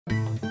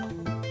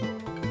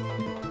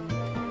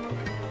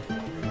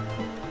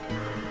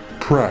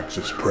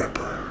Praxis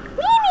Prepper.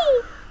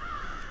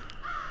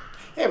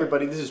 Hey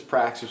everybody, this is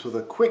Praxis with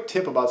a quick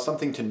tip about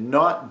something to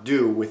not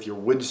do with your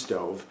wood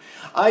stove.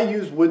 I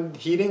use wood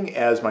heating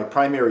as my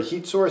primary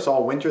heat source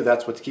all winter.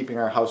 That's what's keeping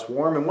our house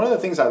warm. And one of the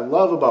things I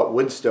love about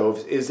wood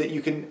stoves is that you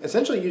can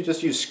essentially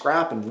just use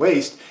scrap and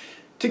waste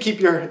to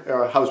keep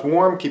your house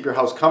warm, keep your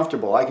house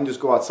comfortable. I can just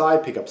go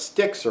outside, pick up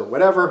sticks or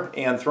whatever,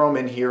 and throw them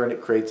in here, and it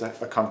creates a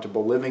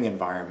comfortable living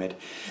environment.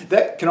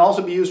 That can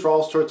also be used for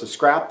all sorts of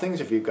scrap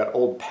things. If you've got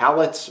old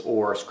pallets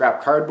or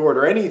scrap cardboard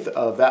or any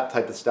of that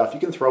type of stuff,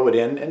 you can throw it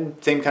in,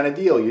 and same kind of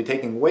deal. You're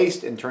taking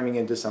waste and turning it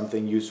into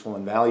something useful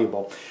and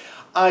valuable.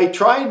 I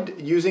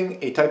tried using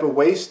a type of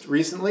waste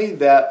recently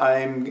that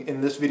I'm in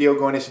this video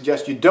going to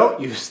suggest you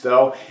don't use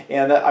though,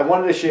 and I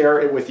wanted to share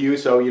it with you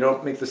so you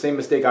don't make the same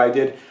mistake I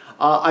did.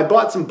 I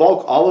bought some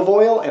bulk olive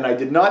oil and I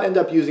did not end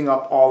up using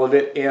up all of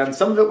it, and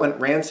some of it went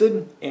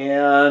rancid,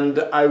 and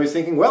I was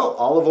thinking, well,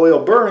 olive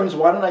oil burns,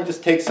 why don't I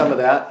just take some of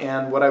that?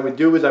 And what I would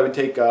do is I would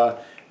take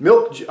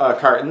milk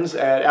cartons,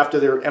 and after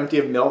they're empty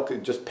of milk,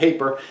 just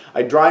paper,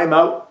 I'd dry them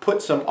out,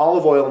 put some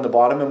olive oil in the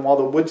bottom, and while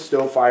the wood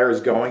stove fire is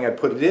going, I'd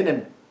put it in,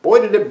 and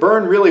boy did it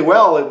burn really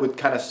well. It would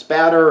kind of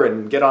spatter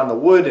and get on the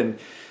wood, and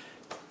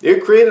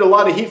it created a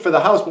lot of heat for the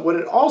house, but what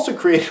it also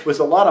created was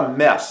a lot of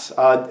mess,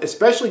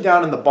 especially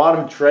down in the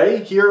bottom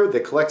tray here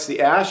that collects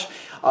the ash.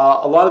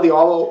 A lot of the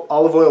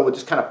olive oil would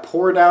just kind of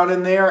pour down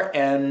in there,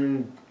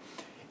 and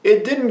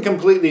it didn't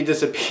completely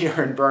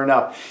disappear and burn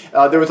up.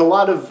 There was a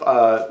lot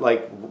of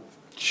like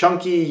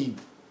chunky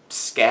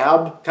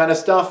scab kind of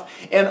stuff,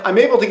 and I'm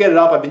able to get it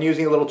up. I've been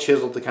using a little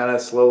chisel to kind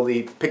of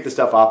slowly pick the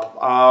stuff up.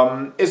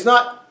 It's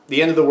not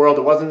the end of the world.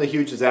 It wasn't a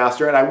huge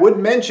disaster, and I would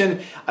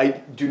mention I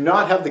do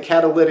not have the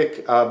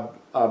catalytic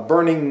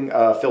burning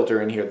filter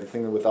in here, the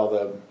thing with all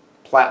the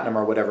platinum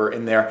or whatever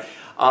in there.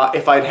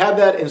 If I'd had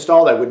that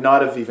installed, I would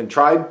not have even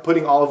tried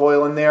putting olive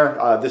oil in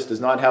there. This does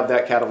not have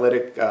that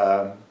catalytic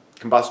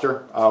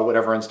combustor,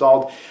 whatever,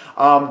 installed.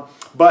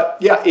 But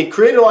yeah, it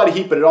created a lot of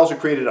heat, but it also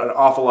created an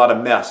awful lot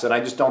of mess, and I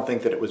just don't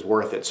think that it was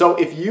worth it. So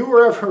if you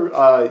were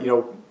ever,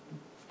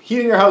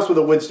 heating your house with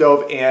a wood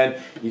stove and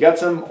you got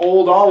some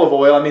old olive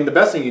oil, I mean, the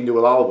best thing you can do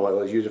with olive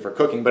oil is use it for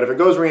cooking, but if it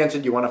goes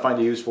rancid, you want to find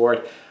a use for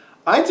it.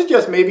 I'd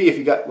suggest maybe if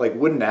you got like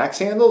wooden axe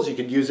handles, you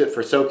could use it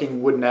for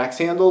soaking wooden axe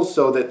handles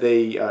so that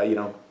they,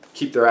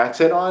 keep their axe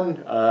head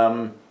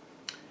on.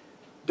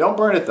 Don't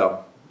burn it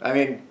though. I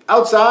mean,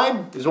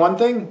 outside is one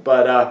thing,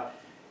 but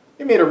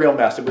it made a real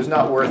mess. It was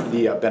not worth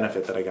the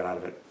benefit that I got out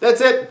of it. That's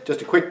it.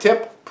 Just a quick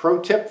tip, pro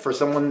tip for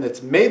someone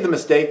that's made the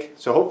mistake,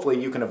 so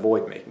hopefully you can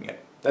avoid making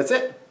it. That's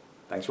it.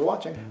 Thanks for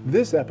watching.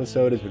 This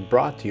episode has been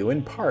brought to you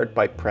in part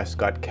by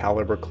Prescott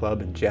Caliber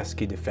Club and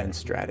Jeske Defense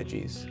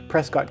Strategies.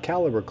 Prescott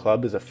Caliber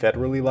Club is a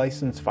federally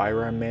licensed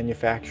firearm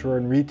manufacturer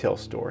and retail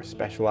store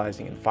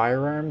specializing in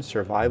firearms,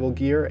 survival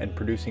gear, and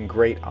producing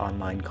great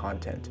online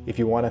content. If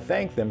you want to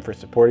thank them for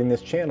supporting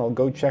this channel,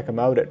 go check them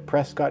out at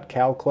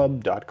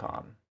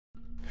PrescottCalClub.com.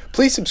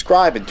 Please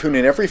subscribe and tune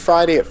in every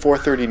Friday at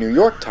 4:30 New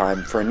York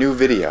time for a new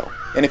video.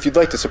 And if you'd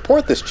like to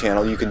support this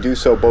channel, you can do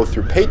so both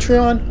through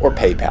Patreon or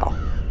PayPal.